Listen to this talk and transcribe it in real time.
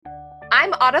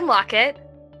I'm Autumn Lockett.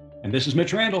 And this is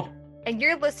Mitch Randall. And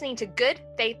you're listening to Good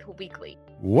Faith Weekly.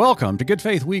 Welcome to Good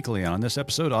Faith Weekly. On this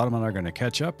episode, Autumn and I are going to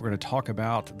catch up. We're going to talk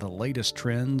about the latest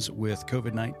trends with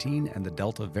COVID-19 and the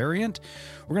Delta variant.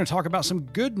 We're going to talk about some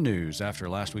good news after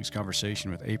last week's conversation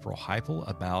with April Heipel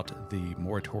about the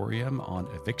moratorium on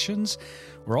evictions.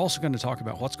 We're also going to talk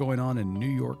about what's going on in New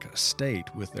York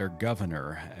State with their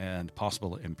governor and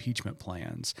possible impeachment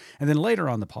plans. And then later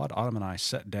on the pod, Autumn and I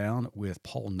sat down with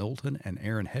Paul Knowlton and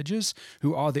Aaron Hedges,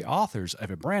 who are the authors of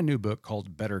a brand new book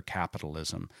called Better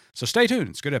Capitalism. So stay tuned.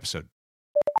 It's a good episode.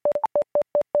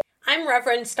 I'm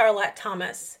Reverend Starlette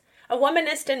Thomas, a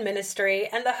womanist in ministry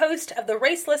and the host of the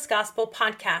Raceless Gospel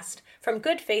podcast from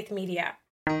Good Faith Media.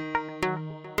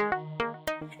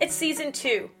 It's season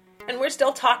 2, and we're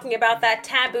still talking about that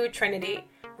taboo trinity: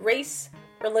 race,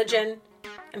 religion,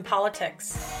 and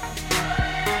politics.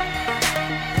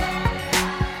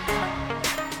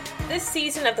 This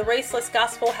season of the Raceless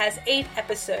Gospel has 8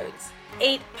 episodes,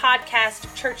 8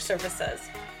 podcast church services.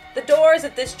 The doors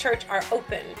at this church are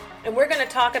open, and we're going to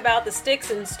talk about the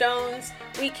sticks and stones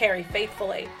we carry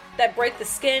faithfully that break the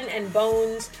skin and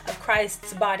bones of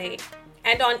Christ's body.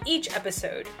 And on each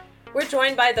episode, we're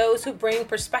joined by those who bring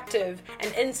perspective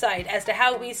and insight as to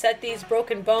how we set these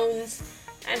broken bones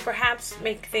and perhaps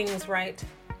make things right.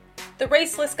 The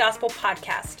Raceless Gospel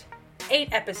Podcast,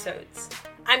 8 episodes.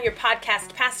 I'm your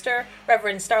podcast pastor,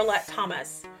 Reverend Starlette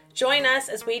Thomas. Join us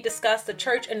as we discuss the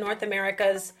church in North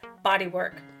America's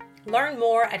bodywork. Learn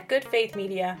more at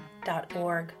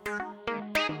goodfaithmedia.org.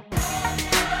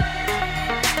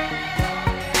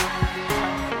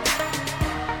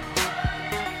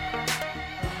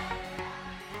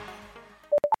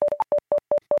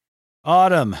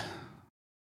 Autumn,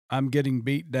 I'm getting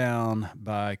beat down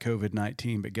by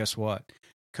COVID-19, but guess what?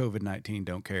 COVID-19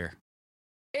 don't care.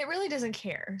 It really doesn't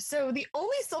care. So the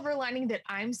only silver lining that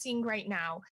I'm seeing right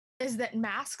now is that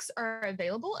masks are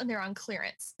available and they're on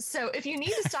clearance. So if you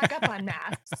need to stock up on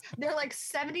masks, they're like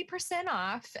 70%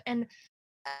 off. And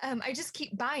I just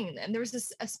keep buying them. There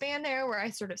was a span there where I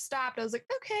sort of stopped. I was like,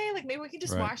 okay, like maybe we can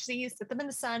just wash these, set them in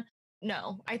the sun.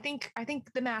 No, I think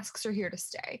the masks are here to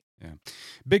stay. Yeah.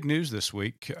 Big news this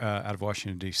week out of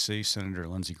Washington, D.C. Senator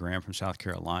Lindsey Graham from South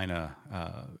Carolina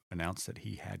announced that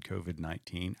he had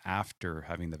COVID-19 after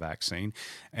having the vaccine.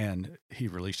 And he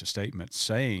released a statement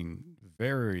saying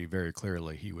very, very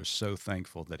clearly he was so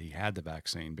thankful that he had the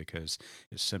vaccine because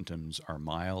his symptoms are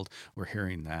mild. We're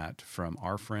hearing that from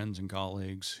our friends and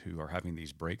colleagues who are having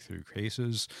these breakthrough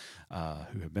cases,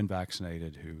 who have been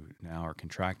vaccinated, who now are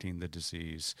contracting the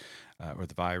disease or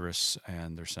the virus,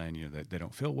 and they're saying, that they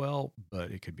don't feel well, but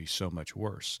it could be so much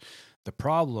worse. The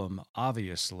problem,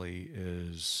 obviously,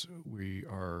 is we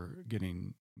are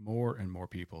getting more and more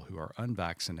people who are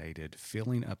unvaccinated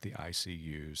filling up the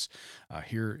ICUs.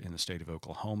 Here in the state of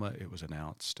Oklahoma, it was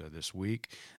announced this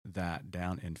week that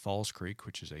down in Falls Creek,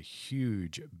 which is a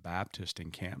huge Baptist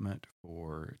encampment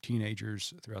for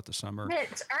teenagers throughout the summer.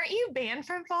 Mitch, aren't you banned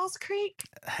from Falls Creek?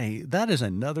 Hey, that is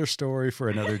another story for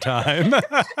another time.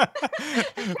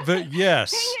 But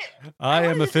yes, I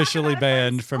am officially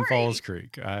banned from Falls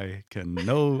Creek. I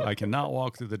cannot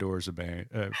walk through the doors of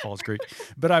Falls Creek,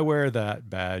 but I wear that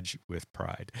badge with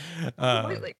pride.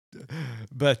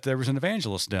 But there was an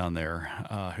evangelist down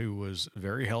there who was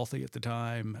very healthy at the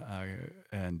time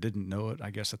and didn't know it,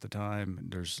 I guess, at the time.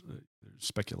 There's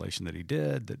speculation that he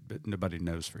did, but nobody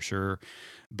knows for sure,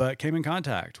 but came in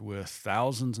contact with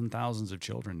thousands and thousands of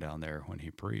children down there when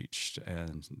he preached.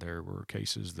 And there were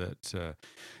cases that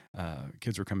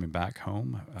kids were coming back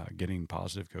home, getting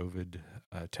positive COVID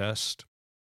test.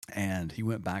 And he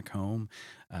went back home,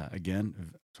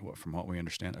 again, from what we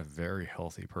understand, a very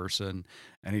healthy person,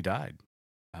 and he died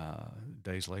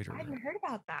days later. I hadn't heard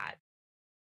about that.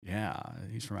 Yeah,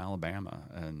 he's from Alabama,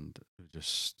 and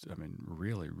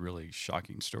really, really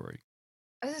shocking story.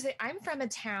 I was gonna say, I'm from a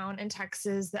town in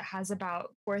Texas that has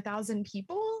about 4,000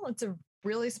 people. It's a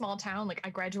really small town. Like,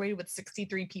 I graduated with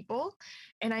 63 people,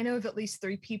 and I know of at least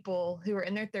 3 people who are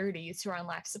in their 30s who are on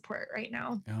life support right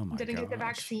now. Oh my Didn't get the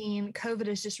vaccine. COVID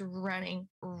is just running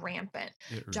rampant.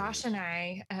 Josh and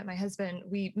I, my husband,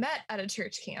 we met at a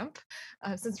church camp,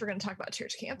 since we're going to talk about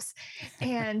church camps,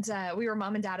 and we were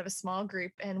mom and dad of a small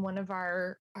group, and one of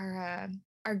our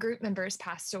group members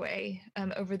passed away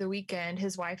over the weekend.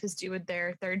 His wife is due with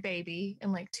their 3rd baby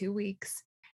in like 2 weeks,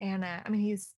 and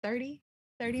he's 30,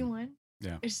 31.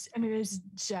 Yeah. It's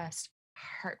just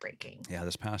heartbreaking. Yeah,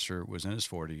 this pastor was in his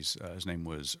 40s. His name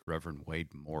was Reverend Wade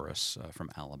Morris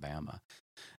from Alabama.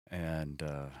 And,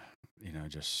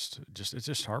 just it's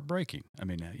just heartbreaking. I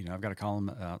mean, I've got a column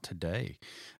out today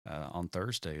on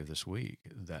Thursday of this week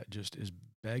that just is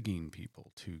begging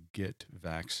people to get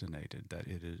vaccinated, that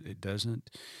it doesn't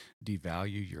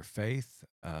devalue your faith.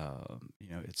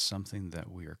 It's something that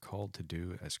we are called to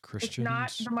do as Christians.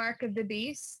 It's not the mark of the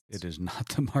beast. It is not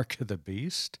the mark of the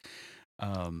beast.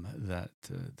 That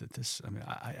this, I mean,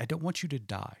 I don't want you to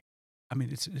die. I mean,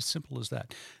 it's as simple as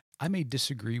that. I may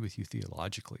disagree with you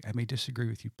theologically. I may disagree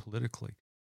with you politically,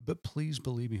 but please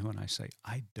believe me when I say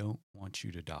I don't want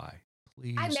you to die.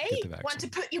 Please I get the may vaccine. want to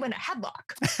put you in a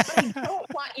headlock, but I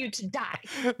don't want you to die.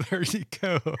 There you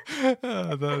go.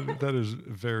 That is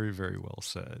very, very well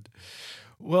said.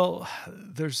 Well,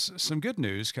 there's some good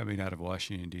news coming out of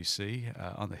Washington, D.C.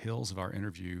 On the heels of our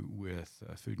interview with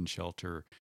Food and Shelter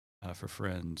for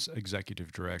Friends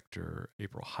Executive Director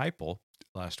April Heipel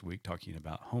last week, talking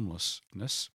about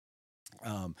homelessness.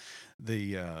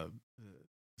 The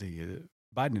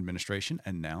Biden administration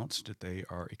announced that they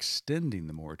are extending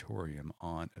the moratorium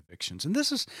on evictions, and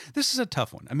this is a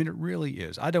tough one. I mean, it really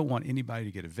is. I don't want anybody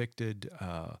to get evicted.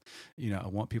 I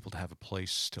want people to have a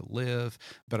place to live,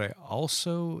 but I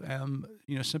also am,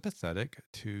 sympathetic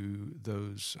to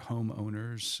those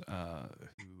homeowners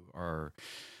who are,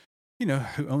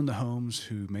 who own the homes,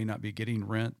 who may not be getting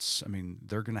rents. I mean,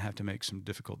 they're going to have to make some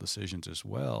difficult decisions as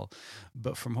well.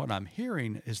 But from what I'm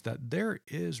hearing is that there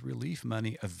is relief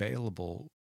money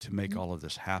available to make all of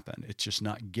this happen. It's just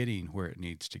not getting where it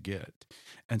needs to get.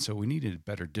 And so we need a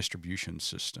better distribution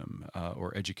system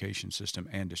or education system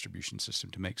and distribution system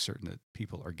to make certain that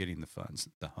people are getting the funds.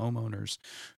 The homeowners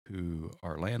who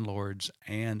are landlords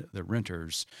and the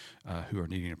renters who are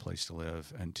needing a place to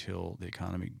live until the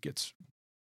economy gets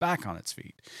back on its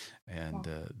feet, and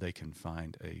they can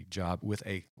find a job with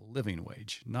a living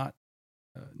wage, not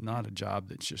a job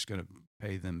that's just going to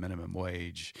pay them minimum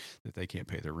wage that they can't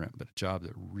pay their rent, but a job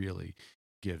that really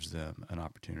gives them an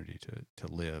opportunity to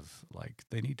live like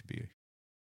they need to be.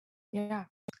 Yeah.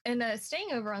 And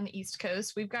staying over on the East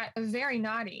Coast, we've got a very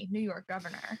naughty New York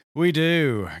governor. We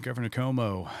do. Governor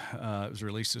Cuomo, it was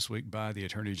released this week by the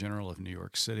Attorney General of New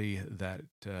York City that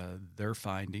their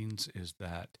findings is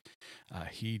that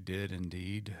he did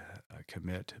indeed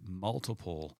commit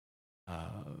multiple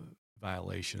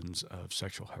violations of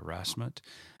sexual harassment.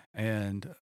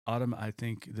 And Autumn, I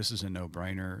think this is a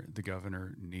no-brainer. The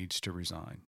governor needs to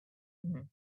resign. Mm-hmm.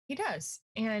 He does.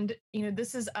 And,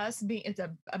 this is us it's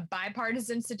a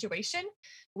bipartisan situation.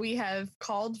 We have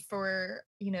called for,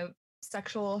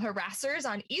 sexual harassers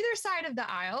on either side of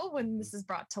the aisle when this is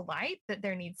brought to light, that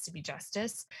there needs to be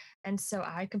justice. And so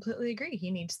I completely agree. He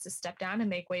needs to step down and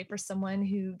make way for someone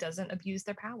who doesn't abuse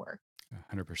their power.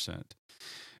 100%.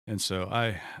 And so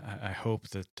I hope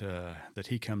that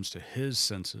he comes to his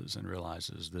senses and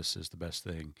realizes this is the best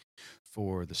thing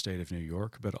for the state of New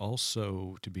York, but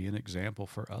also to be an example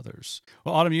for others.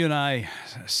 Well, Autumn, you and I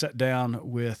sat down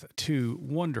with two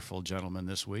wonderful gentlemen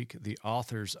this week, the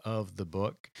authors of the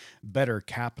book, Better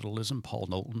Capitalism, Paul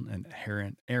Knowlton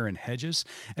and Aaron Hedges.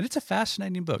 And it's a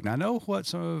fascinating book. Now, I know what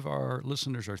some of our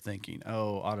listeners are thinking.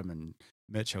 Oh, Autumn and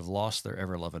Mitch have lost their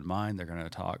ever-loving mind. They're going to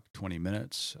talk 20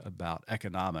 minutes about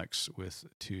economics with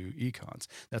two econs.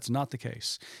 That's not the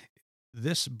case.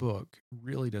 This book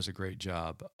really does a great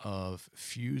job of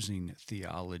fusing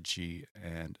theology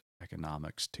and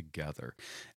economics together.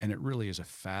 And it really is a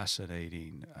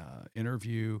fascinating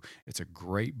interview. It's a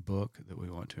great book that we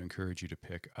want to encourage you to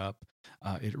pick up.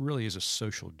 It really is a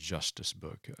social justice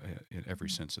book in every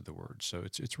sense of the word. So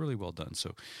it's really well done.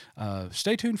 So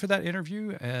stay tuned for that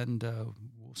interview, and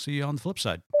we'll see you on the flip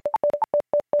side.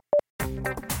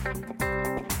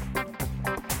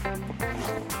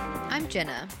 I'm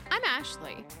Jenna. I'm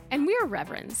Ashley, and we're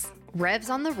Reverends. Revs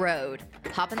on the road.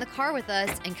 Hop in the car with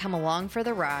us and come along for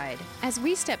the ride. As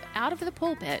we step out of the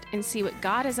pulpit and see what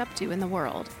God is up to in the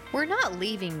world. We're not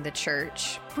leaving the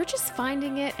church. We're just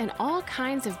finding it in all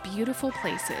kinds of beautiful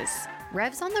places.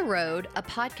 Revs on the Road, a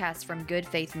podcast from Good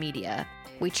Faith Media.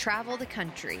 We travel the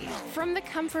country. From the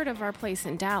comfort of our place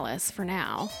in Dallas for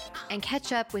now. And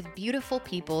catch up with beautiful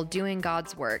people doing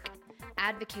God's work.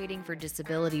 Advocating for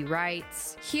disability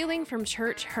rights, healing from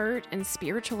church hurt and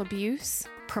spiritual abuse,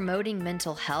 promoting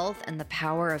mental health and the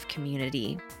power of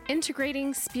community,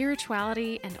 integrating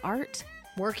spirituality and art,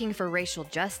 working for racial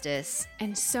justice,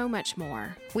 and so much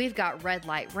more. We've got red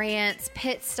light rants,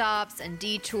 pit stops, and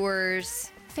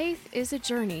detours. Faith is a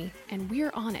journey, and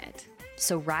we're on it.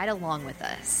 So ride along with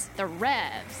us. The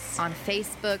Revs. On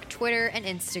Facebook, Twitter, and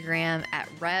Instagram at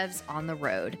Revs on the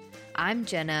Road. I'm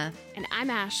Jenna. And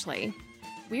I'm Ashley.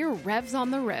 We're Revs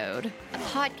on the Road. A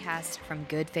podcast from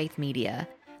Good Faith Media.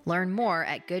 Learn more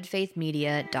at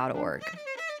goodfaithmedia.org.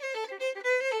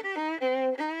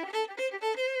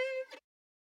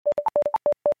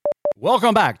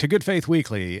 Welcome back to Good Faith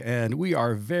Weekly, and we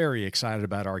are very excited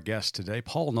about our guests today.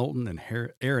 Paul Knowlton and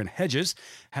Aaron Hedges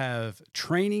have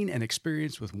training and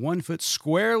experience with one foot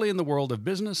squarely in the world of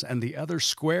business and the other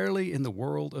squarely in the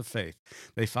world of faith.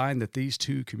 They find that these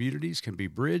two communities can be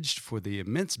bridged for the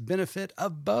immense benefit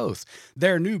of both.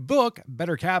 Their new book,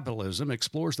 Better Capitalism,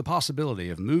 explores the possibility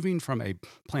of moving from a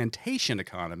plantation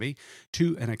economy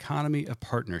to an economy of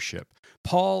partnership.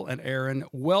 Paul and Aaron,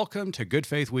 welcome to Good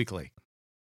Faith Weekly.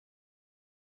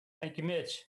 Thank you,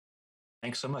 Mitch.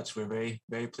 Thanks so much. We're very,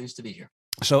 very pleased to be here.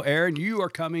 So, Aaron, you are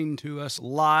coming to us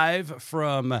live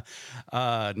from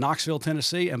Knoxville,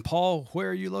 Tennessee. And Paul,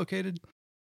 where are you located?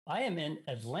 I am in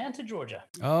Atlanta, Georgia.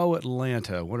 Oh,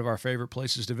 Atlanta, one of our favorite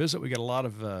places to visit. We got a lot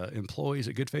of employees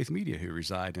at Good Faith Media who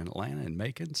reside in Atlanta and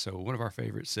Macon, so one of our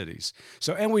favorite cities.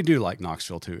 So, and we do like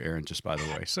Knoxville too, Aaron, just by the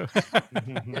way. So,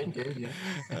 Good, yeah.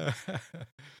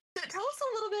 So tell us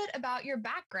a little bit about your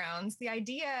backgrounds. The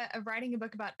idea of writing a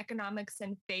book about economics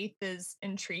and faith is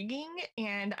intriguing,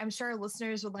 and I'm sure our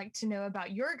listeners would like to know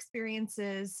about your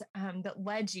experiences that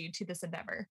led you to this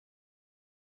endeavor.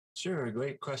 Sure,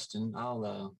 great question.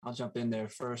 I'll jump in there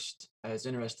first. It's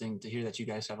interesting to hear that you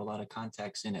guys have a lot of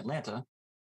contacts in Atlanta.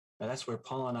 That's where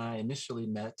Paul and I initially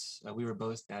met. We were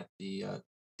both at the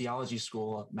theology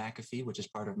school of McAfee, which is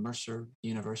part of Mercer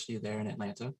University there in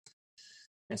Atlanta.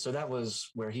 And so that was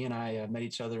where he and I met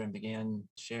each other and began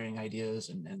sharing ideas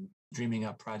and dreaming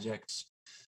up projects.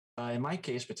 In my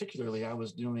case, particularly, I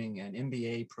was doing an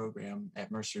MBA program at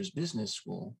Mercer's Business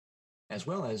School, as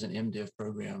well as an MDiv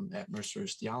program at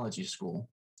Mercer's Theology School.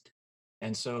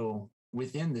 And so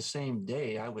within the same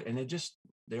day,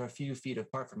 they're a few feet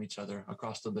apart from each other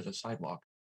across a little bit of sidewalk.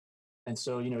 And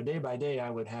so, day by day, I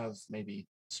would have maybe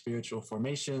spiritual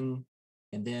formation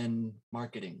and then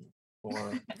marketing,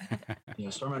 or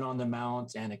Sermon on the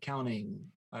Mount and accounting,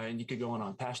 and you could go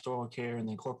on pastoral care and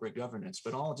then corporate governance,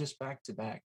 but all just back to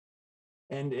back.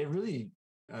 And it really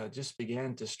just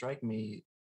began to strike me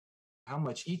how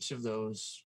much each of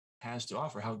those has to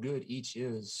offer, how good each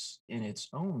is in its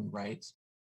own right,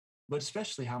 but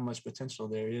especially how much potential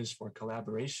there is for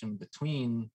collaboration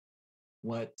between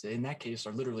what in that case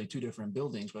are literally two different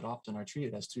buildings, but often are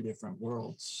treated as two different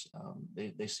worlds.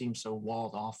 They seem so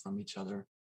walled off from each other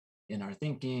in our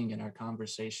thinking, in our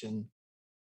conversation.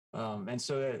 And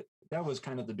so that was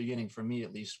kind of the beginning for me,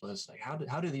 at least, was like,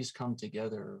 how do these come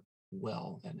together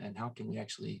well? And how can we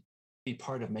actually be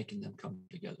part of making them come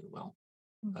together well?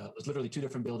 It was literally two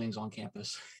different buildings on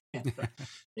campus, and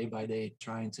day by day,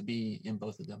 trying to be in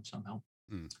both of them somehow.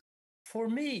 For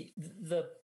me, the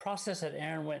process that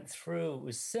Aaron went through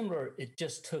was similar. It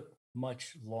just took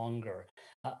much longer.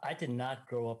 I did not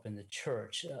grow up in the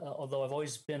church, although I've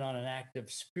always been on an active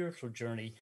spiritual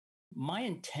journey. My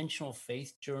intentional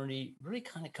faith journey really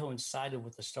kind of coincided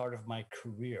with the start of my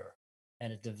career,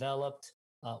 and it developed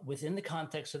within the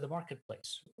context of the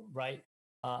marketplace, right?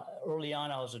 Early on,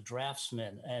 I was a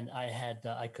draftsman, and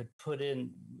I could put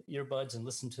in earbuds and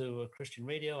listen to a Christian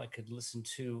radio. I could listen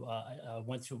to, I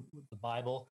went through the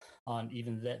Bible on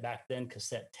even back then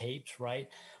cassette tapes, right?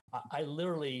 I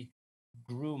literally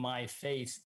grew my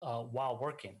faith while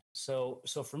working. So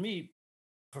for me,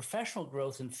 professional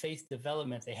growth and faith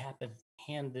development, they happen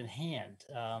hand in hand,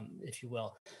 if you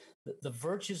will. The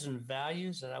virtues and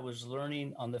values that I was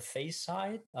learning on the faith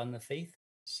side,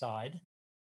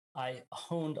 I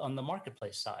honed on the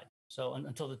marketplace side. So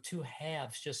until the two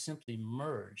halves just simply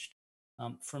merged.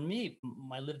 For me,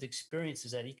 my lived experience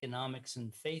is that economics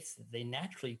and faith, they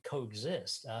naturally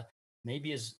coexist.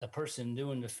 Maybe as a person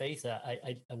new in the faith,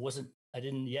 I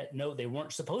didn't yet know they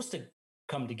weren't supposed to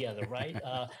come together, right?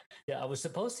 I was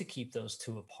supposed to keep those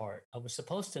two apart. I was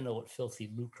supposed to know what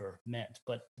filthy lucre meant,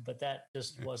 but that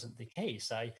just wasn't the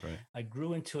case. I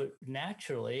grew into it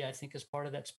naturally, I think, as part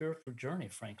of that spiritual journey,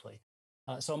 frankly.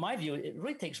 So in my view, it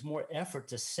really takes more effort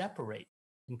to separate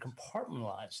and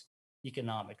compartmentalize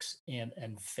economics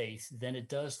and faith than it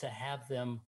does to have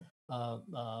them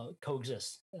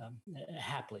coexist,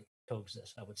 happily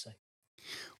coexist, I would say.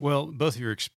 Well, both of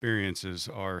your experiences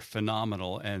are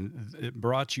phenomenal, and it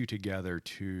brought you together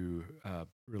to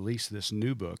released this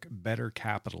new book, Better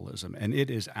Capitalism, and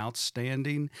it is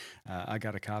outstanding. I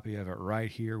got a copy of it right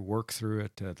here, worked through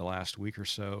it the last week or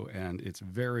so, and it's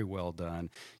very well done.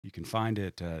 You can find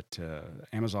it at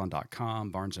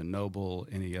Amazon.com, Barnes & Noble,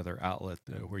 any other outlet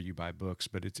where you buy books,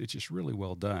 but it's just really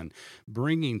well done,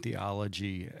 bringing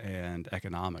theology and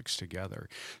economics together.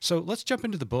 So let's jump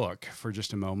into the book for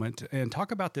just a moment and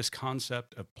talk about this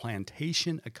concept of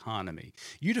plantation economy.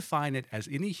 You define it as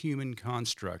any human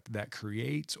construct that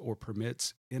creates or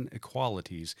permits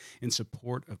inequalities in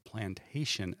support of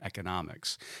plantation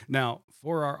economics. Now,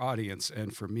 for our audience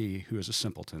and for me, who is a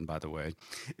simpleton, by the way,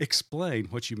 explain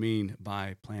what you mean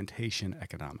by plantation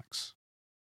economics.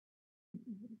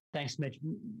 Thanks, Mitch.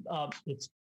 It's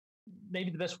maybe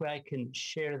the best way I can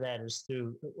share that is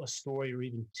through a story or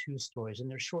even two stories, and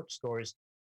they're short stories,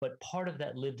 but part of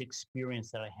that lived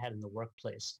experience that I had in the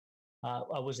workplace.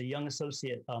 I was a young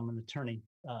associate, an attorney,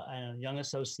 and a young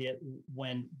associate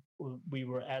when we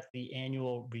were at the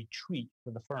annual retreat for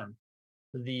the firm.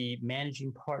 The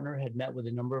managing partner had met with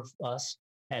a number of us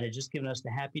and had just given us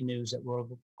the happy news that we're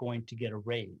going to get a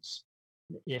raise.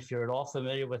 If you're at all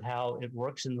familiar with how it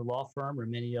works in the law firm or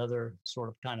many other sort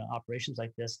of kind of operations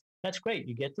like this, that's great.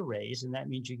 You get the raise, and that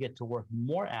means you get to work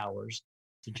more hours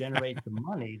to generate the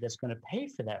money that's going to pay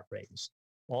for that raise.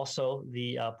 Also,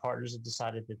 the partners have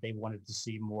decided that they wanted to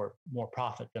see more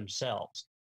profit themselves.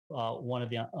 One of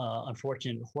the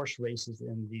unfortunate horse races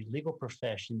in the legal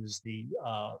profession is the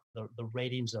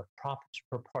ratings of profits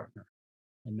per partner.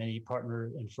 And many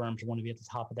partners and firms want to be at the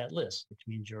top of that list, which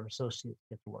means your associates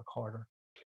get to work harder.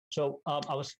 So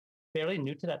I was fairly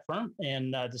new to that firm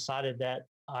and decided that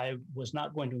I was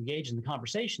not going to engage in the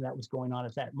conversation that was going on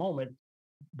at that moment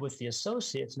with the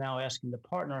associates, now asking the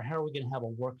partner, how are we going to have a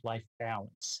work-life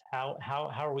balance? How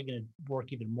are we going to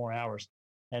work even more hours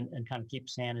and kind of keep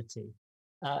sanity?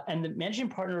 And the managing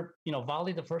partner,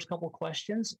 volleyed the first couple of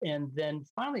questions. And then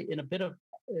finally, in a bit of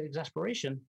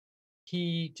exasperation,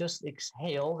 he just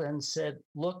exhaled and said,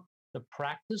 look, the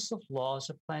practice of law is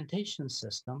a plantation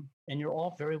system, and you're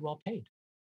all very well paid.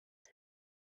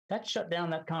 That shut down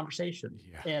that conversation.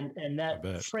 Yeah, and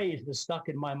that phrase has stuck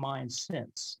in my mind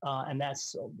since. And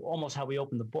that's almost how we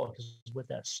open the book, is with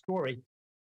that story.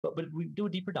 But we do a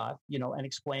deeper dive, and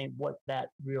explain what that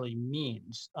really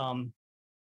means.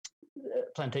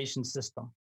 Plantation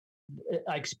system.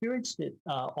 I experienced it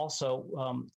also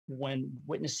when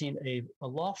witnessing a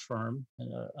law firm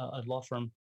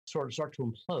sort of start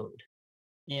to implode.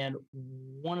 And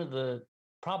one of the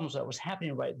problems that was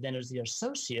happening right then is the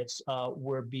associates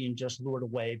were being just lured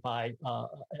away by an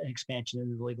expansion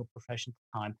in the legal profession at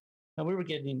the time. And we were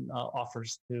getting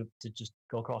offers to just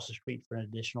go across the street for an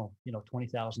additional,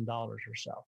 $20,000 or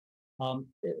so.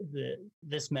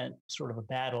 This meant sort of a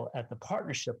battle at the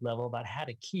partnership level about how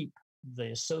to keep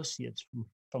the associates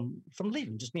from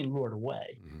leaving, just being lured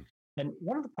away. Mm-hmm. And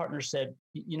one of the partners said,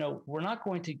 we're not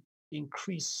going to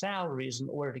increase salaries in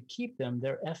order to keep them.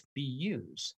 They're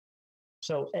FBUs.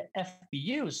 So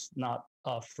FBU is not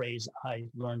a phrase I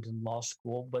learned in law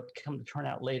school, but come to turn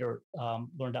out later,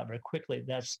 learned out very quickly.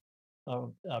 That's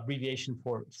an abbreviation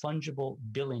for fungible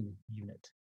billing unit.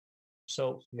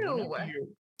 So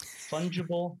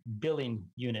fungible billing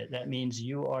unit, that means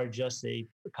you are just a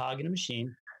cog in a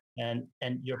machine, and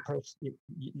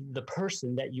the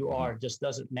person that you are just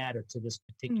doesn't matter to this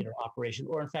particular operation,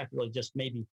 or in fact, really just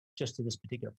maybe just to this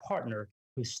particular partner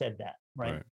who said that,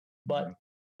 right? But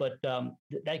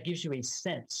that gives you a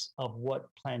sense of what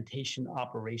plantation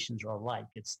operations are like.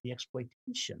 It's the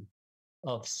exploitation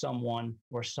of someone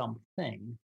or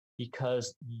something,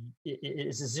 because it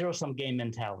is a zero-sum game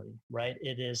mentality, right?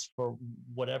 It is, for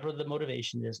whatever the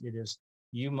motivation is, it is,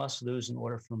 you must lose in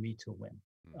order for me to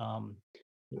win.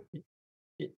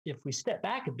 If we step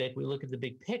back a bit, we look at the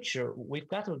big picture, we've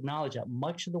got to acknowledge that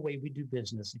much of the way we do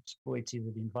business exploits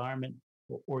either the environment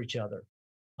or each other.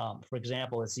 For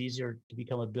example, it's easier to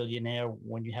become a billionaire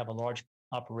when you have a large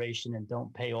operation and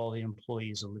don't pay all the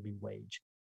employees a living wage,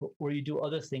 or you do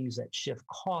other things that shift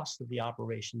costs of the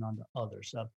operation onto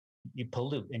others. You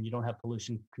pollute, and you don't have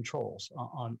pollution controls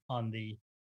on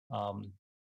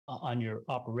your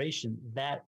operation.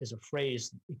 That is a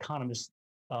phrase economists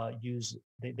use.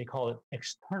 They call it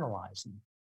externalizing.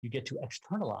 You get to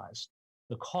externalize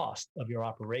the cost of your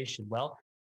operation. Well,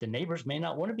 the neighbors may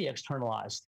not want to be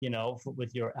externalized,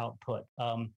 with your output.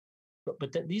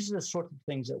 But these are the sorts of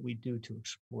things that we do to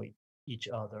exploit each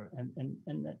other, and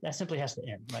that simply has to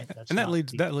end, right?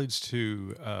 That leads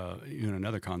to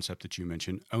another concept that you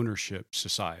mentioned, ownership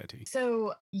society.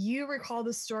 So you recall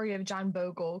the story of John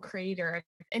Bogle, creator of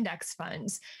index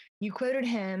funds. You quoted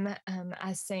him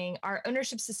as saying, "Our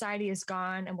ownership society is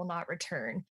gone and will not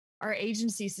return." Our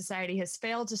agency society has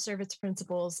failed to serve its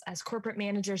principles as corporate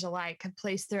managers alike have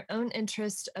placed their own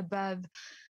interest above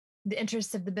the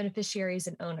interests of the beneficiaries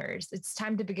and owners. It's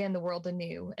time to begin the world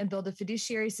anew and build a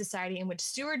fiduciary society in which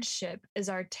stewardship is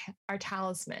our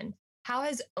talisman. How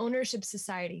has ownership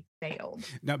society failed?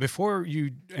 Now, before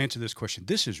you answer this question,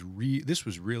 this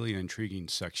was really an intriguing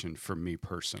section for me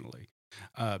personally,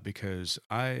 because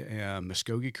I am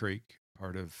Muskogee Creek,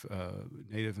 part of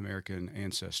Native American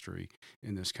ancestry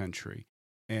in this country.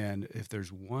 And if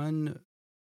there's one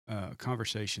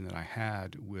conversation that I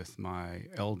had with my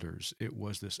elders, it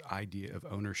was this idea of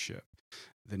ownership.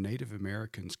 The Native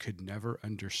Americans could never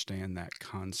understand that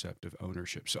concept of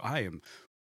ownership. So I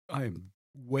am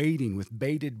waiting with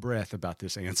bated breath about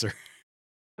this answer.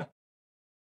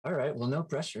 All right. Well, no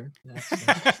pressure.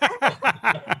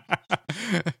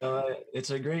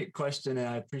 It's a great question, and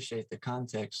I appreciate the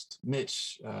context,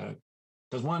 Mitch.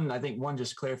 Because I think one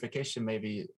just clarification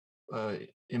maybe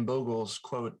in Bogle's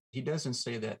quote, he doesn't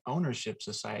say that ownership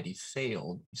society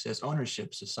failed. He says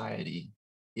ownership society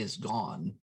is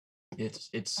gone. It's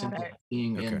simply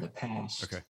being in the past.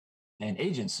 Okay. And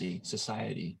agency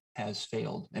society has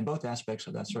failed, and both aspects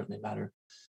of that certainly matter.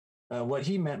 What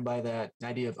he meant by that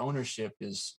idea of ownership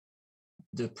is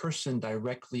the person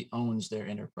directly owns their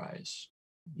enterprise.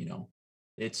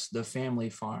 It's the family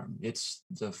farm, it's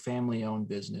the family-owned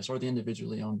business or the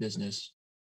individually owned business.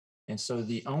 And so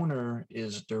the owner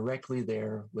is directly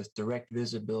there with direct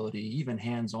visibility, even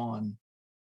hands-on,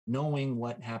 knowing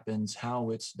what happens, how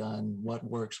it's done, what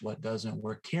works, what doesn't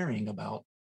work, caring about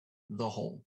the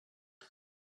whole.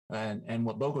 And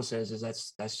what Bogle says is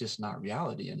that's just not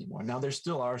reality anymore. Now, there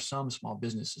still are some small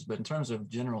businesses, but in terms of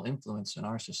general influence in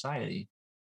our society,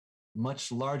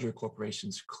 much larger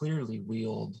corporations clearly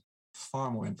wield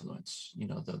far more influence.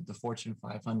 The Fortune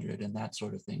 500 and that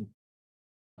sort of thing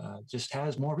just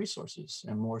has more resources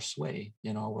and more sway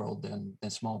in our world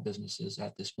than small businesses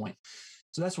at this point.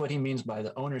 So that's what he means by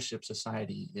the ownership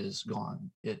society is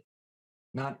gone. It,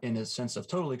 not in a sense of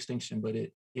total extinction, but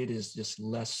it is just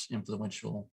less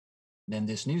influential than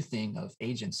this new thing of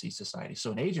agency society.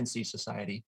 So an agency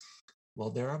society,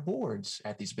 well, there are boards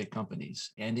at these big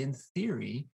companies, and in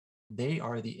theory, they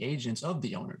are the agents of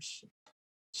the owners.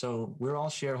 So we're all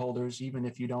shareholders, even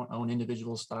if you don't own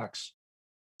individual stocks.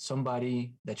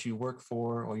 Somebody that you work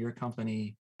for or your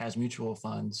company has mutual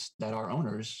funds that are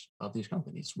owners of these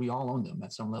companies. We all own them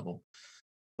at some level,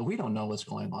 but we don't know what's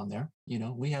going on there.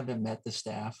 We haven't met the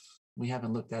staff. We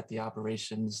haven't looked at the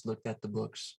operations, looked at the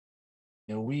books.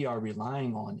 We are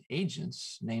relying on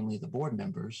agents, namely the board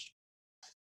members,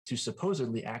 to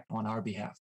supposedly act on our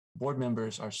behalf. Board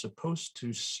members are supposed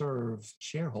to serve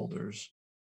shareholders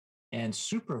and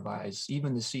supervise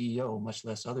even the CEO, much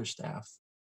less other staff,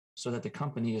 so that the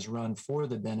company is run for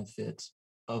the benefit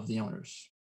of the owners,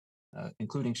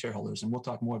 including shareholders. And we'll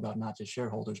talk more about not just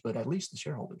shareholders, but at least the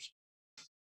shareholders.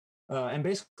 And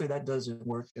basically that doesn't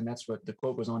work. And that's what the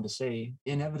quote goes on to say.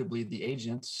 Inevitably, the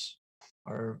agents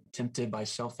are tempted by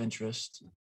self-interest,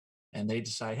 and they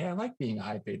decide, hey, I like being a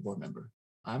high-paid board member.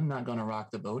 I'm not going to rock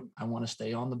the boat. I want to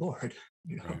stay on the board.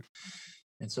 Right.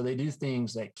 And so they do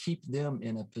things that keep them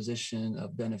in a position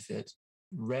of benefit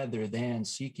rather than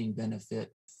seeking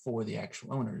benefit for the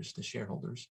actual owners, the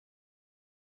shareholders.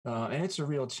 And it's a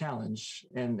real challenge.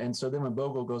 And so then when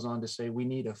Bogle goes on to say, we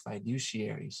need a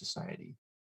fiduciary society.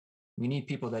 We need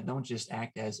people that don't just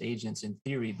act as agents in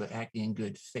theory, but act in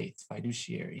good faith,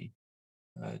 fiduciary,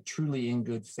 truly in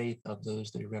good faith of those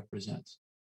they represent.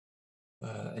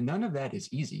 And none of that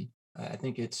is easy. I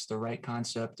think it's the right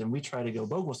concept. And we try to go,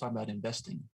 Bogle was talking about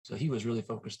investing. So he was really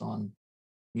focused on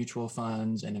mutual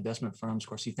funds and investment firms. Of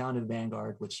course, he founded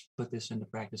Vanguard, which put this into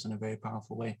practice in a very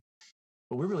powerful way.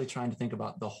 But we're really trying to think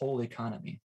about the whole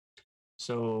economy.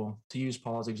 So to use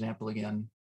Paul's example again,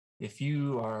 if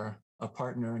you are a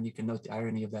partner, and you can note the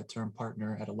irony of that term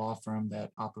partner at a law firm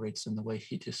that operates in the way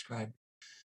he described,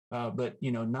 but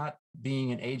not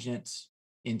being an agent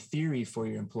in theory for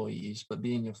your employees, but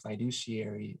being a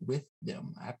fiduciary with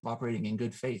them, operating in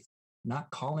good faith,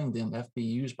 not calling them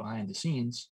FBUs behind the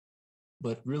scenes,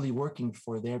 but really working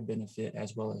for their benefit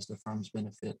as well as the firm's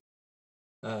benefit.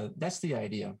 That's the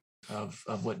idea of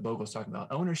what Bogle's talking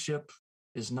about. Ownership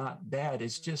is not bad.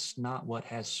 It's just not what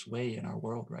has sway in our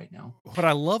world right now. What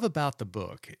I love about the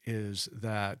book is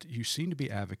that you seem to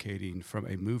be advocating from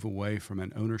a move away from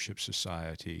an ownership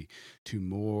society to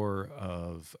more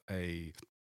of a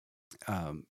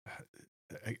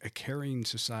caring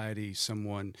society,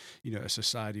 a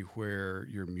society where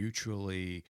you're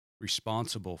mutually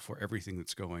responsible for everything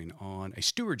that's going on. A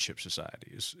stewardship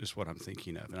society is what I'm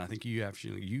thinking of. And I think you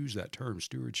actually use that term,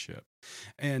 stewardship.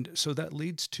 And so that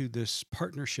leads to this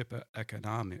partnership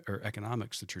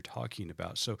economics that you're talking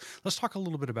about. So let's talk a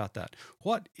little bit about that.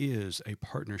 What is a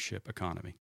partnership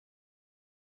economy?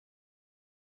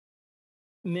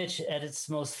 Mitch, at its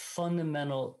most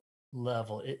fundamental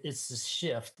level, it's the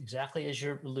shift, exactly as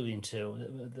you're alluding to,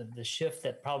 the shift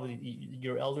that probably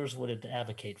your elders would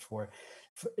advocate for.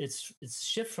 It's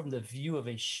shift from the view of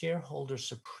a shareholder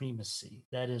supremacy.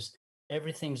 That is,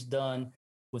 everything's done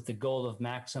with the goal of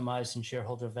maximizing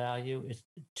shareholder value,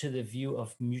 to the view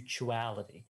of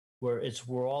mutuality, where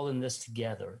we're all in this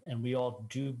together and we all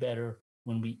do better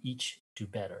when we each do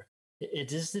better.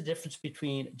 It is the difference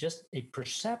between just a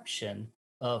perception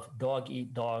of dog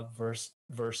eat dog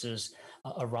versus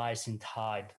a rising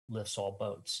tide lifts all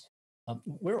boats.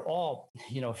 We're all,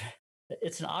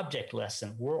 it's an object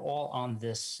lesson. We're all on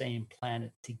this same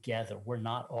planet together. We're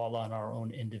not all on our own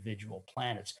individual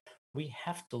planets. We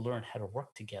have to learn how to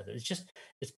work together. It's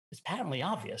patently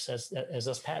obvious, as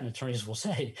us patent attorneys will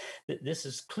say, that this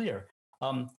is clear.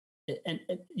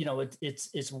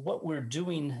 It's what we're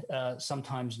doing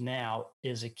sometimes now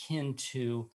is akin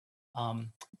to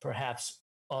perhaps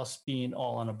us being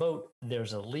all on a boat.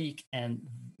 There's a leak, and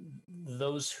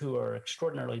those who are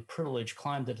extraordinarily privileged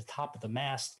climb to the top of the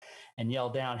mast and yell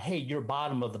down, "Hey, your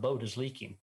bottom of the boat is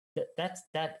leaking."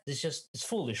 It's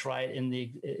foolish, right?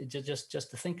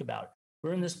 Just to think about,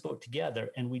 we're in this boat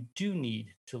together, and we do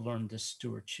need to learn this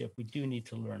stewardship. We do need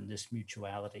to learn this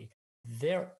mutuality.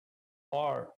 There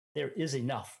is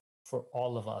enough for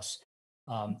all of us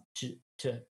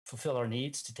to fulfill our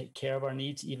needs, to take care of our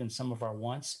needs, even some of our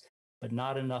wants, but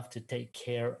not enough to take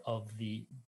care of the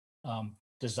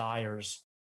desires,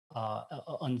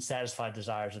 unsatisfied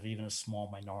desires of even a small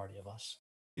minority of us.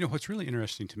 What's really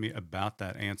interesting to me about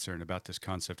that answer and about this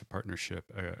concept of partnership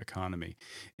economy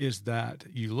is that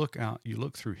you look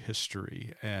through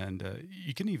history, and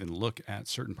you can even look at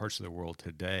certain parts of the world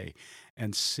today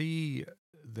and see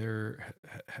there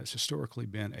has historically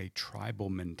been a tribal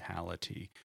mentality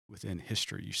within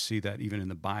history. You see that even in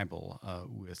the Bible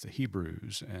with the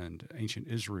Hebrews and ancient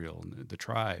Israel and the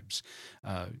tribes.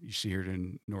 You see it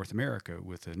in North America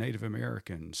with the Native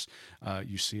Americans.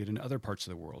 You see it in other parts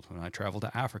of the world. When I travel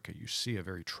to Africa, you see a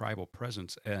very tribal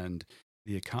presence, and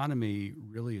the economy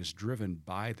really is driven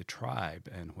by the tribe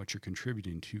and what you're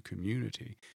contributing to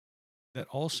community. That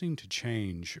all seemed to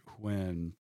change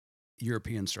when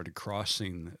Europeans started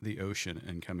crossing the ocean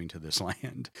and coming to this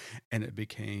land, and it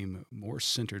became more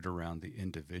centered around the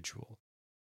individual.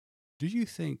 Do you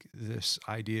think this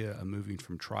idea of moving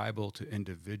from tribal to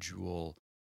individual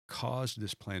caused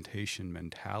this plantation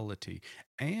mentality?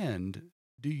 And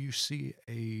do you see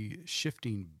a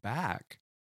shifting back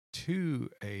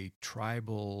to a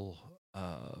tribal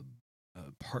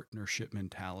partnership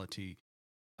mentality?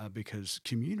 Because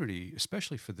community,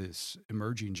 especially for this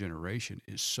emerging generation,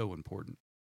 is so important.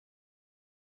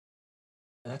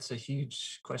 That's a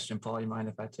huge question, Paul. You mind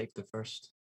if I take the first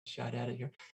shot at it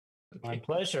here? Okay. My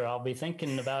pleasure. I'll be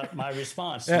thinking about my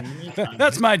response.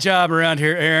 That's my job around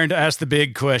here, Aaron, to ask the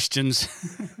big questions.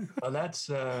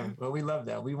 Well, we love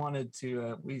that. We wanted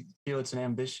to, we feel it's an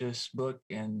ambitious book,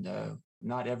 and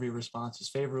not every response is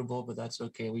favorable, but that's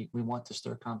okay. We want to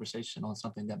stir conversation on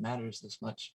something that matters this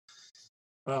much.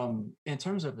 In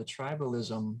terms of the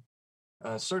tribalism,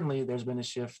 certainly there's been a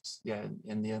shift,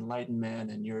 in the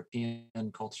Enlightenment and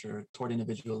European culture toward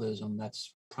individualism.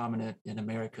 That's prominent in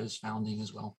America's founding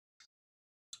as well,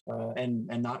 and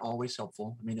not always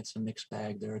helpful. I mean, it's a mixed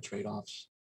bag. There are trade-offs.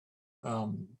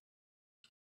 And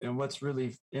what's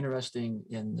really interesting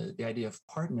in the idea of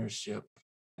partnership,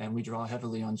 and we draw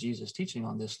heavily on Jesus' teaching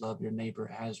on this: love your neighbor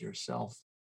as yourself.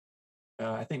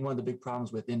 I think one of the big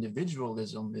problems with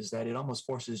individualism is that it almost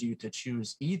forces you to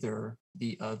choose either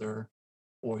the other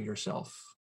or yourself.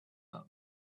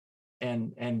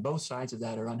 And both sides of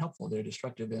that are unhelpful. They're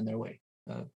destructive in their way.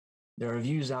 There are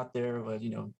views out there of,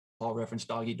 Paul referenced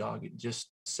dog eat dog, just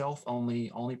self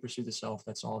only pursue the self.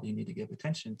 That's all you need to give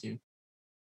attention to.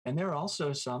 And there are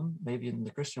also some, maybe in the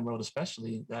Christian world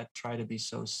especially, that try to be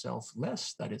so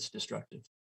selfless that it's destructive.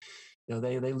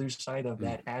 They lose sight of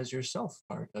that as yourself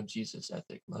part of Jesus'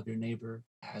 ethic. Love your neighbor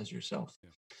as yourself. Yeah.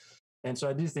 And so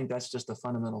I do think that's just a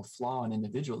fundamental flaw in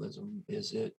individualism,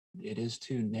 is it is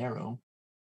too narrow.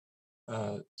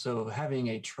 So having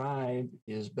a tribe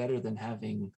is better than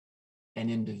having an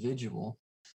individual.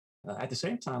 At the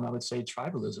same time, I would say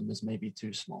tribalism is maybe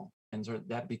too small. And so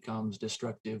that becomes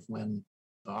destructive when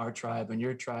our tribe and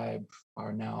your tribe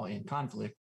are now in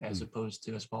conflict. as opposed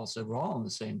to, as Paul said, we're all in the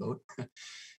same boat.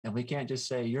 And we can't just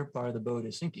say your part of the boat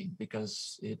is sinking,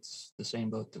 because it's the same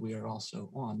boat that we are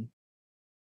also on.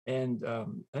 And I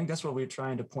think that's what we're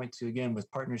trying to point to again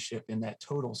with partnership in that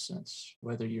total sense,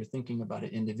 whether you're thinking about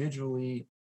it individually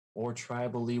or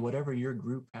tribally, whatever your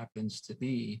group happens to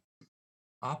be,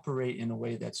 operate in a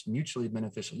way that's mutually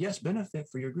beneficial. Yes, benefit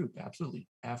for your group, absolutely.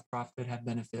 Have profit, have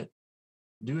benefit.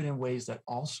 Do it in ways that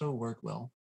also work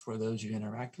well for those you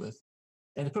interact with.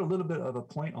 And to put a little bit of a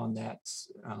point on that,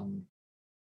 I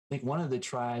think one of the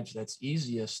tribes that's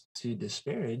easiest to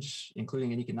disparage,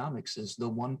 including in economics, is the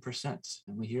 1%.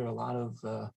 And we hear a lot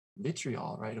of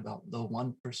vitriol, right, about the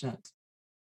 1%.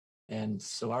 And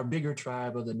so our bigger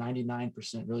tribe of the 99%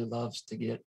 really loves to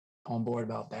get on board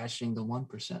about bashing the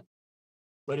 1%.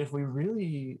 But if we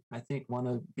really, I think, want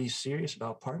to be serious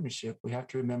about partnership, we have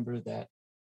to remember that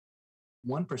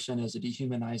 1% is a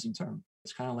dehumanizing term.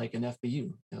 It's kind of like an FBU.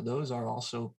 You know, those are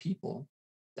also people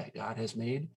that God has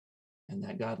made and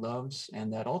that God loves,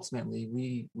 and that ultimately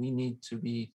we need to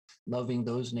be loving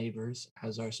those neighbors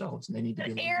as ourselves. And they need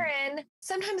to be. Aaron,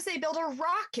 sometimes they build a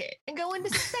rocket and go into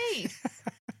space.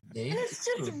 And it's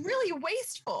just really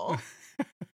wasteful.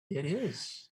 It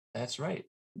is. That's right.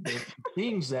 The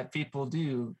things that people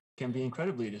do can be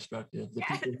incredibly destructive. The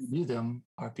people who do them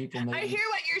are people. I hear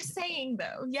what you're saying,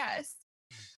 though. Yes.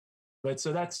 But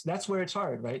so that's where it's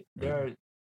hard, right? There are,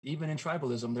 even in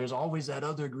tribalism, there's always that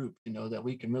other group, you know, that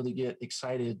we can really get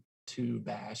excited to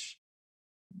bash.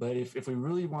 But if we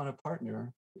really want to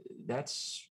partner,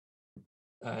 that's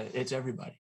it's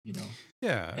everybody, you know.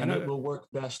 Yeah, and it will work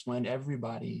best when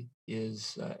everybody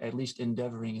is at least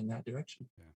endeavoring in that direction.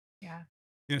 Yeah.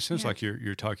 You know, it seems like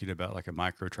you're talking about like a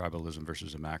micro tribalism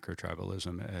versus a macro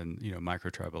tribalism, and you know,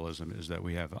 micro tribalism is that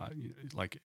we have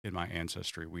like in my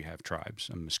ancestry we have tribes.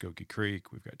 Muskogee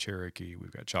Creek, we've got Cherokee,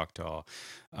 we've got Choctaw.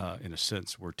 In a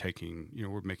sense, we're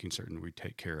making certain we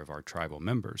take care of our tribal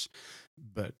members.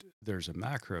 But there's a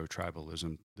macro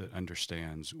tribalism that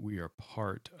understands we are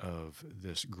part of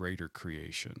this greater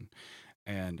creation,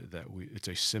 and that it's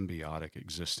a symbiotic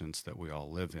existence that we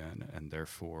all live in, and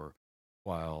therefore,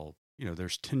 while you know,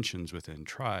 there's tensions within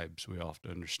tribes, we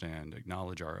often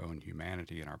acknowledge our own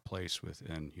humanity and our place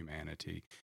within humanity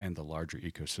and the larger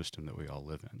ecosystem that we all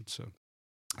live in. So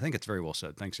I think it's very well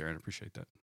said. Thanks, Aaron. I appreciate that.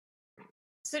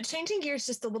 So changing gears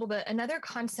just a little bit, another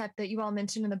concept that you all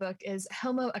mentioned in the book is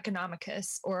Homo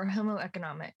economicus, or Homo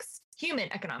economics,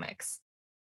 human economics.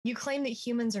 You claim that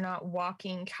humans are not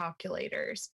walking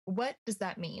calculators. What does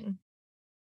that mean?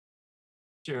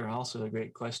 Sure. Also a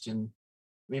great question.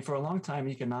 I mean, for a long time,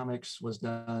 economics was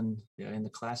done in the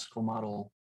classical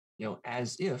model, you know,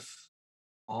 as if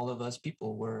all of us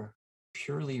people were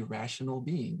purely rational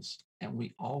beings, and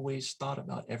we always thought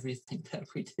about everything that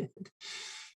we did,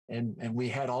 and we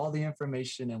had all the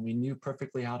information, and we knew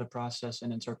perfectly how to process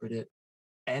and interpret it,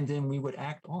 and then we would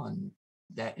act on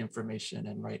that information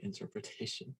and right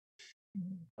interpretation.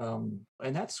 And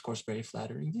that's, of course, very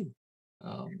flattering view.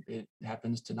 It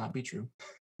happens to not be true.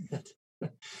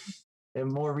 And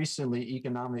more recently,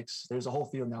 economics, there's a whole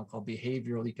field now called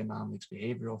behavioral economics,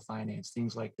 behavioral finance,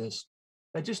 things like this,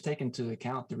 that just take into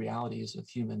account the realities of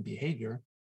human behavior.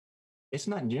 It's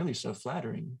not nearly so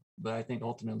flattering, but I think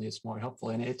ultimately it's more helpful.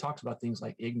 And it talks about things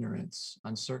like ignorance,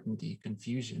 uncertainty,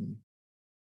 confusion.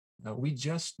 We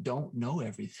just don't know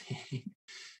everything.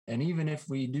 And even if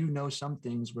we do know some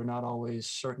things, we're not always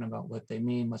certain about what they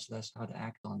mean, much less how to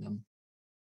act on them.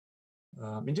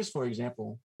 And just for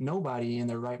example, nobody in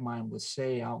their right mind would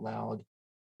say out loud,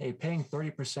 hey, paying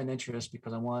 30% interest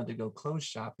because I wanted to go clothes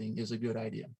shopping is a good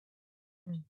idea.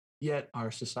 Yet our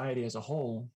society as a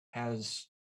whole has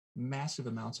massive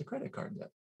amounts of credit card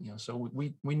debt. You know, so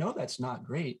we know that's not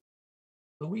great,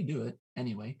 but we do it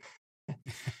anyway.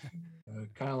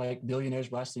 Kind of like billionaires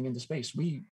blasting into space.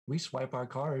 We swipe our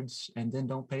cards and then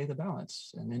don't pay the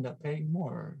balance and end up paying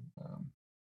more.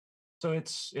 So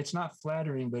it's not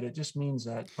flattering, but it just means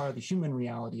that part of the human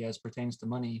reality as pertains to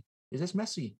money is it's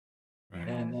messy. Right.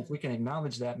 And if we can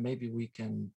acknowledge that, maybe we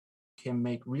can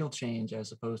make real change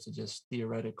as opposed to just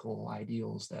theoretical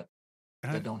ideals that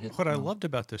don't hit. What I loved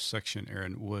about this section,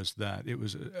 Aaron, was that it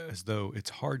was as though it's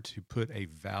hard to put a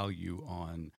value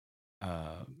on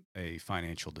a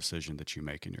financial decision that you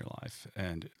make in your life.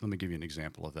 And let me give you an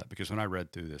example of that, because when I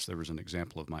read through this, there was an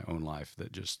example of my own life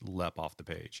that just leapt off the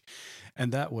page.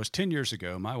 And that was 10 years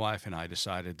ago, my wife and I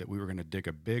decided that we were going to dig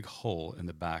a big hole in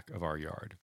the back of our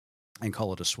yard. and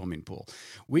call it a swimming pool.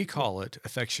 We call it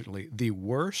affectionately the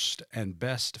worst and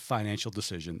best financial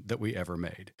decision that we ever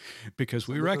made, because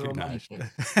we recognize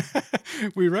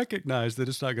we recognize that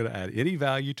it's not going to add any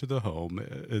value to the home.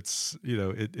 It's,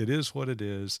 it is what it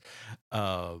is,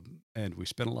 and we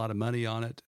spent a lot of money on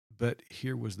it. But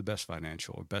here was the best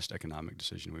financial or best economic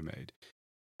decision we made.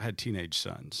 I had teenage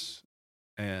sons,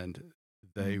 and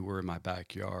they were in my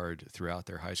backyard throughout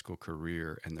their high school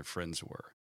career, and their friends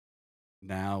were.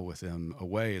 Now with them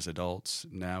away as adults,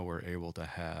 now we're able to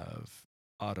have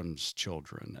Autumn's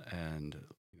children and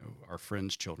our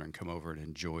friends' children come over and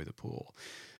enjoy the pool.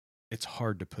 It's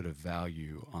hard to put a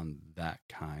value on that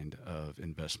kind of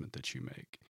investment that you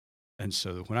make. And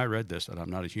so when I read this, and I'm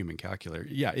not a human calculator,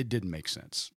 yeah, it didn't make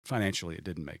sense. Financially, it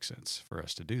didn't make sense for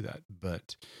us to do that.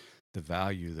 But the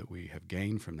value that we have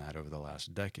gained from that over the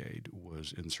last decade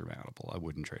was insurmountable. I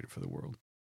wouldn't trade it for the world.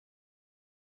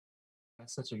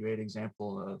 That's such a great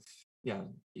example of,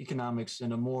 economics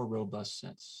in a more robust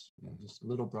sense, just a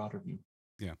little broader view.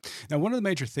 Yeah. Now, one of the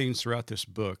major themes throughout this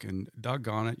book, and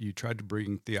doggone it, you tried to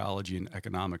bring theology and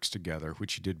economics together,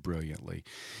 which you did brilliantly.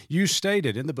 You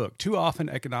stated in the book, too often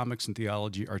economics and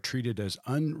theology are treated as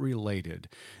unrelated.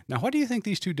 Now, why do you think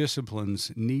these two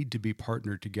disciplines need to be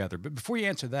partnered together? But before you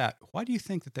answer that, why do you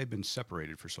think that they've been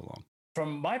separated for so long?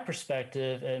 From my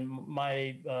perspective, and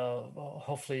my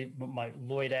hopefully my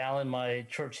Lloyd Allen, my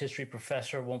church history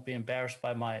professor, won't be embarrassed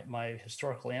by my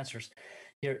historical answers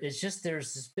here. It's just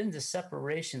there's been this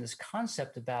separation, this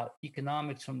concept about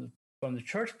economics from the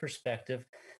church perspective,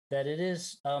 that it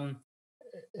is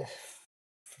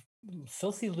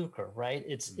filthy lucre, right?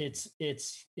 It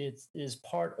is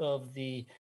part of the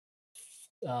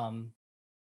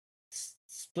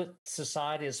split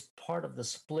society, is part of the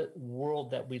split world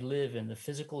that we live in. The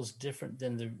physical is different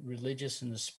than the religious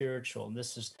and the spiritual. And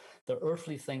this is the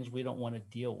earthly things we don't want to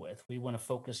deal with. We want to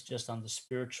focus just on the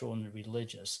spiritual and the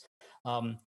religious.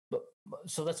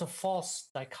 So that's a false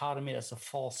dichotomy. That's a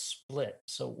false split.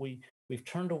 So we've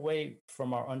turned away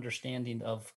from our understanding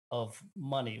of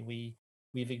money.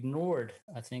 We've ignored,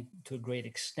 I think, to a great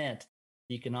extent,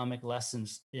 the economic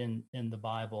lessons in the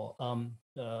Bible.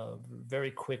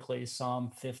 Very quickly,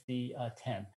 Psalm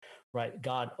 50:10, right?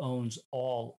 God owns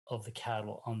all of the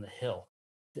cattle on the hill.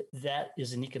 That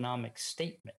is an economic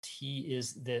statement. He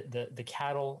is the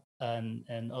cattle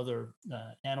and other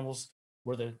animals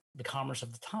were the commerce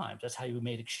of the times. That's how you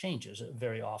made exchanges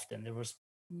very often. There was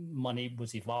money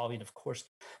was evolving, of course,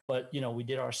 but we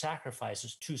did our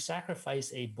sacrifices. To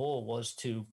sacrifice a bull was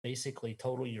to basically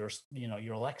total your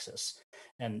Lexus,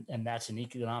 and that's an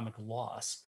economic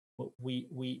loss.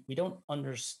 We don't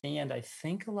understand, I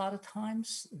think, a lot of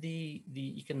times the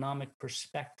economic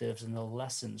perspectives and the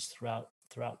lessons throughout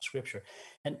Scripture,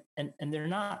 and they're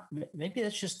not. Maybe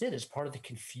that's just it. It's part of the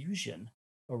confusion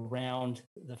around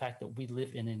the fact that we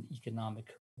live in an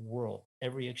economic world.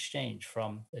 Every exchange,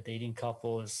 from a dating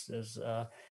couple, as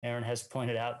Aaron has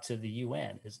pointed out, to the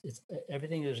UN, it's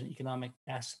everything. There's an economic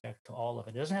aspect to all of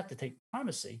it. It doesn't have to take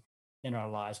primacy in our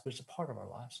lives, but it's a part of our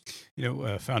lives.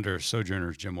 Founder of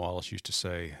Sojourners, Jim Wallace, used to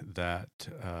say that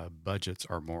budgets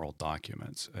are moral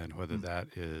documents, and whether that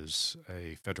is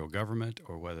a federal government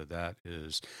or whether that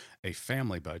is a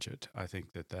family budget, I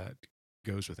think that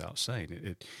goes without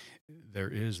saying. There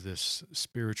is this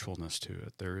spiritualness to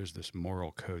it. There is this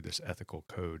moral code, this ethical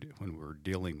code when we're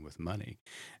dealing with money.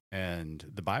 And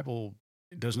the Bible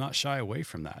does not shy away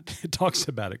from that. It talks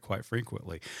about it quite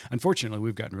frequently. Unfortunately,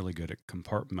 we've gotten really good at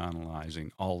compartmentalizing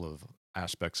all of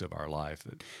aspects of our life.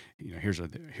 That here's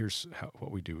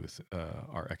what we do with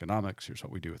our economics. Here's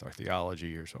what we do with our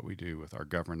theology. Here's what we do with our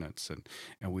governance, and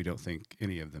we don't think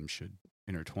any of them should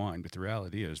intertwine. But the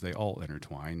reality is, they all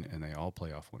intertwine and they all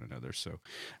play off one another. So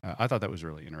I thought that was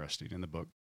really interesting in the book.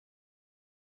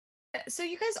 So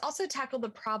you guys also tackle the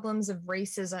problems of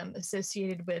racism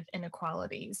associated with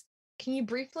inequalities. Can you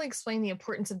briefly explain the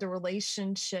importance of the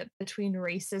relationship between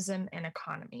racism and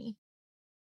economy?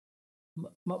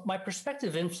 My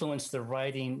perspective influenced the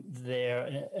writing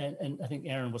there, and I think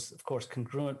Aaron was, of course,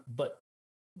 congruent, but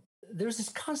there's this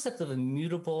concept of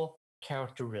immutable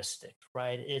characteristic,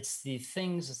 right? It's the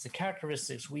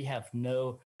characteristics we have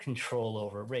no control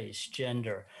over: race,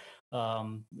 gender.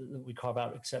 We carve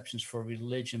out exceptions for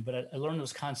religion, but I learned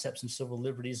those concepts in civil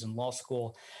liberties in law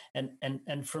school,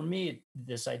 and for me,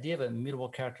 this idea of a immutable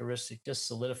characteristic just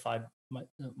solidified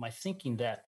my thinking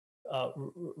that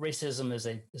racism is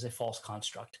a false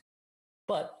construct.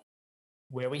 But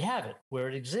where we have it, where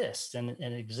it exists, and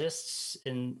it exists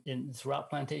in throughout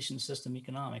plantation system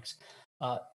economics,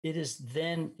 it is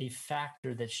then a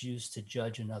factor that's used to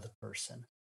judge another person.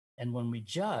 And when we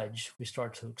judge, we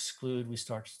start to exclude, we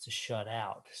start to shut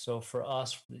out. So for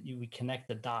us, we connect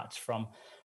the dots from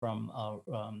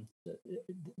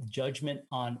judgment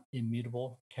on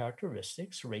immutable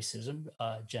characteristics, racism,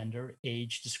 gender,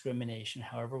 age, discrimination,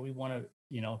 however we want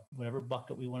to, whatever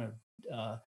bucket we want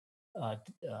to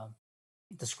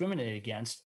discriminate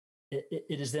against.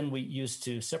 It is then we use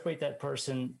to separate that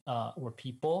person or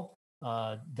people,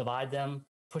 divide them,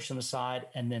 push them aside,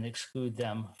 and then exclude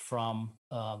them from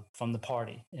the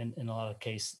party. In a lot of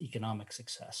cases, economic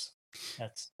success.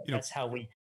 That's how we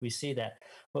see that.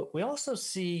 But we also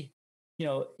see,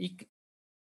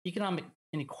 economic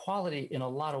inequality in a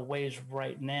lot of ways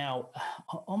right now.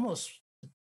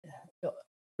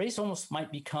 Race almost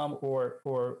might become, or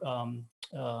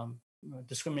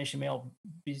discrimination may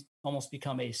almost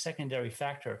become a secondary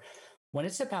factor. When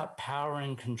it's about power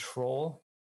and control,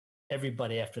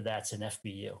 everybody after that's an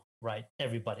FBU, right?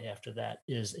 Everybody after that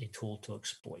is a tool to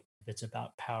exploit. If it's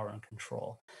about power and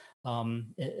control.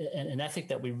 And I think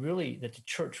that that the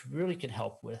church really can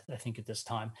help with, I think at this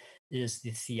time, is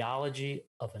the theology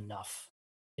of enough.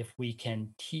 If we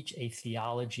can teach a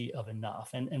theology of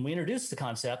enough. And we introduced the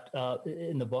concept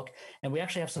in the book, and we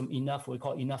actually have what we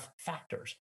call enough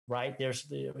factors. Right?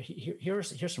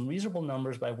 Here's some reasonable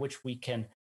numbers by which we can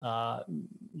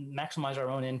maximize our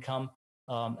own income,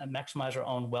 and maximize our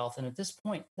own wealth. And at this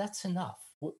point, that's enough.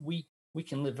 We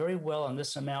can live very well on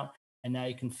this amount, and now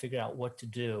you can figure out what to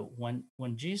do. When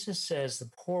Jesus says the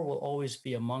poor will always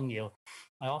be among you,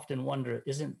 I often wonder,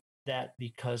 isn't that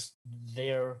because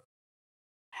they're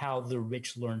how the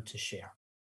rich learn to share?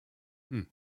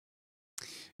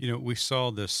 We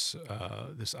saw this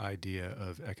idea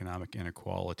of economic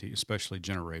inequality, especially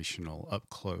generational, up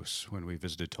close when we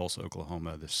visited Tulsa,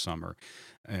 Oklahoma this summer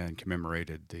and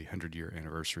commemorated the 100-year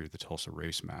anniversary of the Tulsa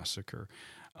Race Massacre.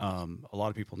 A lot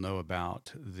of people know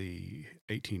about the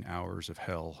 18 hours of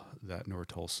hell that North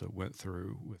Tulsa went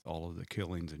through with all of the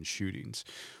killings and shootings.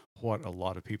 What a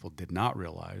lot of people did not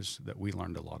realize, that we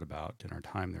learned a lot about in our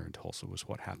time there in Tulsa, was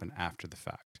what happened after the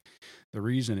fact. The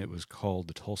reason it was called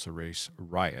the Tulsa Race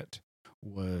Riot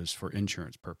was for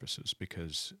insurance purposes,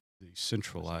 because the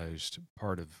centralized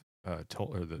part of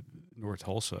the North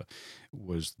Tulsa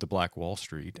was the Black Wall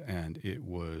Street, and it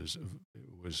was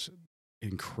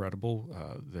incredible.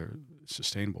 They're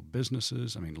sustainable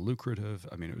businesses. Lucrative.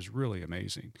 it was really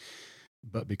amazing.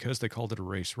 But because they called it a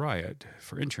race riot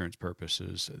for insurance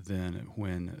purposes, then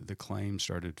when the claims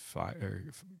started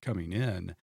coming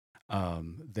in,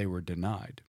 they were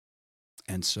denied.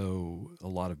 And so a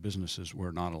lot of businesses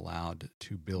were not allowed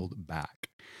to build back.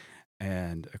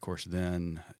 And of course,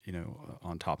 then,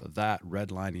 on top of that,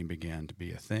 redlining began to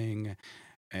be a thing.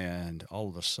 And all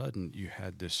of a sudden, you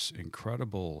had this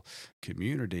incredible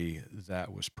community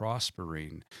that was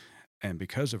prospering. And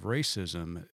because of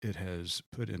racism, it has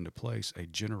put into place a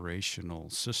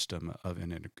generational system of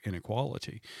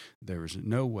inequality. There was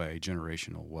no way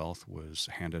generational wealth was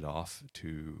handed off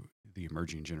to the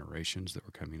emerging generations that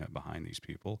were coming up behind these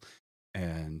people.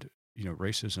 And,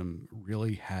 racism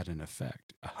really had an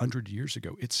effect. 100 years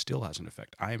ago, it still has an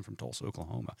effect. I am from Tulsa,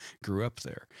 Oklahoma, grew up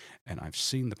there, and I've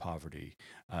seen the poverty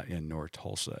in North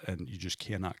Tulsa. And you just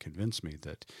cannot convince me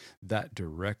that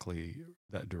direct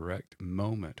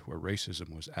moment where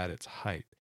racism was at its height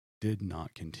did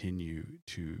not continue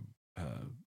to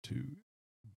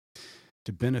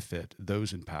benefit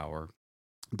those in power,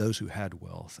 those who had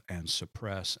wealth, and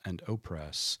suppress and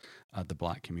oppress the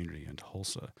Black community in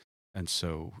Tulsa. And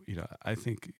so, I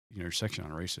think, your section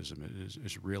on racism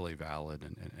is really valid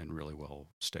and really well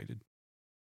stated.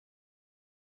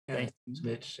 Yeah, thanks,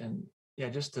 Mitch. And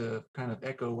just to kind of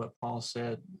echo what Paul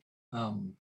said,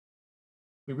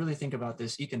 we really think about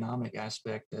this economic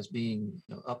aspect as being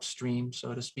upstream,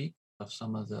 so to speak, of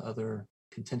some of the other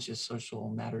contentious social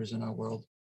matters in our world.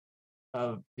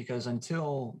 Because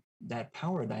until that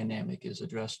power dynamic is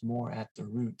addressed more at the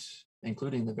root,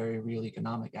 including the very real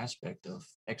economic aspect of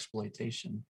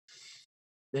exploitation,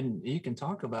 then you can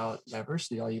talk about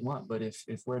diversity all you want, but if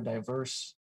we're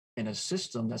diverse in a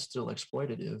system that's still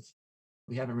exploitative,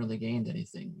 we haven't really gained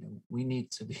anything. We need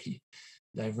to be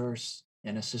diverse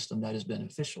in a system that is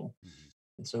beneficial. Mm-hmm.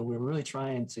 And so we're really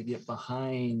trying to get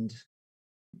behind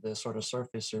the sort of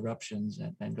surface eruptions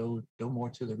and go more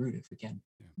to the root if we can.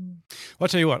 Yeah. Well, I'll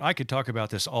tell you what, I could talk about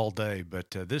this all day,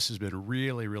 but this has been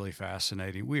really, really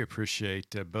fascinating. We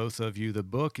appreciate both of you. The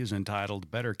book is entitled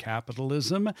Better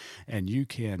Capitalism, and you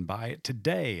can buy it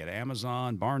today at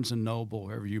Amazon, Barnes & Noble,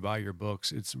 wherever you buy your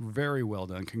books. It's very well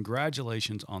done.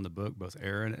 Congratulations on the book, both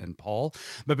Aaron and Paul.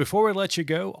 But before we let you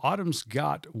go, Autumn's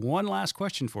got one last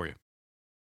question for you.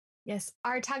 Yes.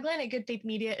 Our tagline at Good Faith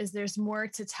Media is there's more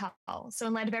to tell. So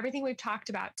in light of everything we've talked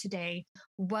about today,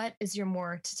 what is your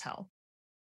more to tell?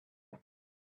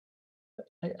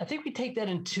 I think we take that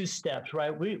in two steps,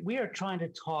 right? We are trying to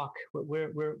talk.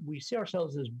 We see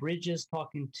ourselves as bridges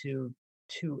talking to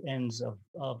two ends of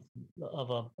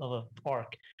a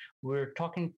arc. We're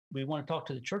talking. We want to talk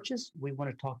to the churches. We want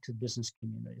to talk to business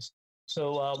communities.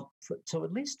 So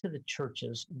at least to the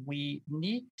churches, we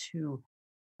need to.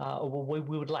 We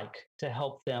would like to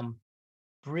help them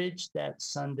bridge that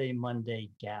Sunday,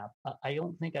 Monday gap. I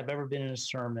don't think I've ever been in a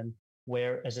sermon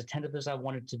where, as attentive as I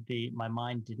wanted to be, my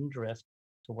mind didn't drift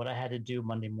to what I had to do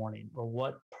Monday morning, or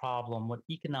what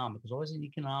economic, there's always an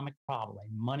economic problem, a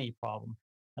money problem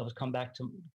that would come back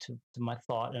to my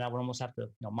thought, and I would almost have to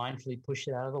mindfully push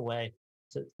it out of the way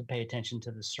to pay attention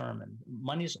to the sermon.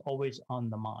 Money's always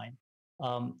on the mind.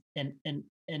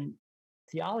 And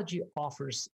theology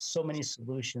offers so many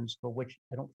solutions for which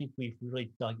I don't think we've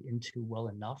really dug into well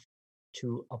enough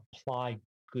to apply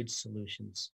good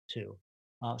solutions to.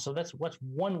 So that's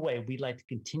one way we'd like to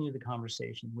continue the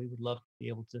conversation. We would love to be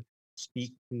able to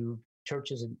speak to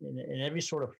churches in every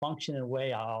sort of function and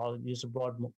way. I'll use a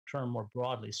broad term more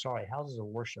broadly. Sorry, houses of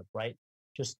worship, right?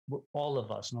 Just all of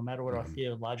us, no matter what our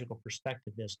theological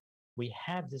perspective is, we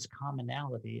have this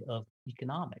commonality of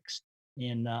economics.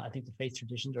 And I think the faith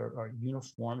traditions are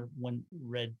uniform when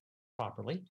read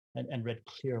properly and read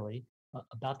clearly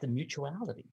about the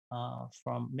mutuality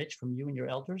from Mitch, from you and your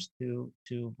elders to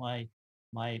my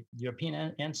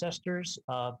European ancestors,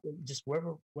 just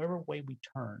wherever way we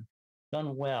turn,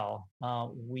 done well,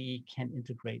 we can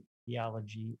integrate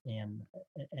theology and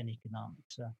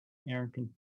economics. Aaron can.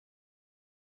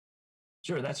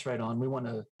 Sure, that's right on. We want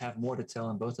to have more to tell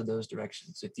in both of those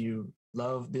directions. If you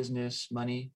love business,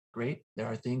 money, great. There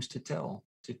are things to tell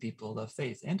to people of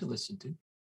faith and to listen to,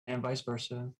 and vice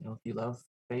versa. If you love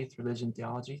faith, religion,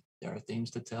 theology, there are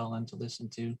things to tell and to listen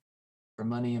to for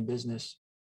money and business.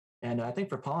 And I think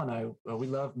for Paul and I, we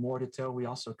love more to tell. We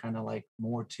also kind of like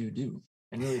more to do.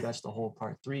 And really, that's the whole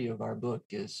part 3 of our book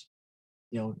is,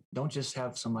 don't just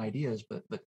have some ideas, but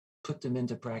put them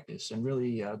into practice. And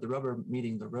really, the rubber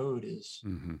meeting the road is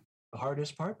the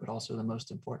hardest part, but also the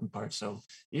most important part. So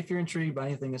if you're intrigued by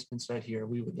anything that's been said here,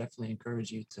 we would definitely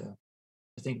encourage you to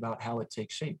think about how it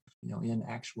takes shape, in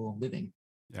actual living.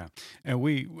 Yeah. And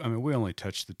we only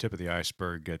touched the tip of the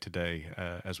iceberg today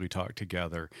as we talk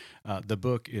together. The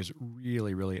book is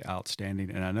really, really outstanding.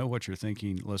 And I know what you're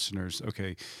thinking, listeners.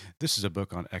 Okay, this is a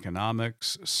book on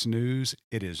economics, snooze.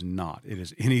 It is not. It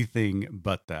is anything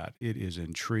but that. It is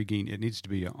intriguing. It needs to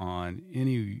be on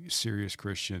any serious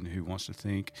Christian who wants to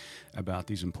think about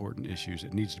these important issues.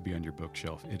 It needs to be on your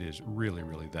bookshelf. It is really,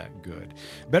 really that good.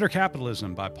 Better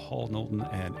Capitalism by Paul Knowlton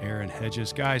and Aaron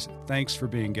Hedges. Guys, thanks for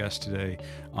being guests today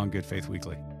on Good Faith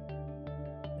Weekly.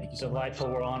 Thank you so much.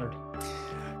 We're honored.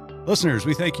 Listeners,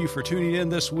 we thank you for tuning in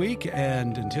this week.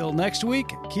 And until next week,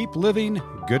 keep living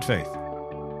good faith.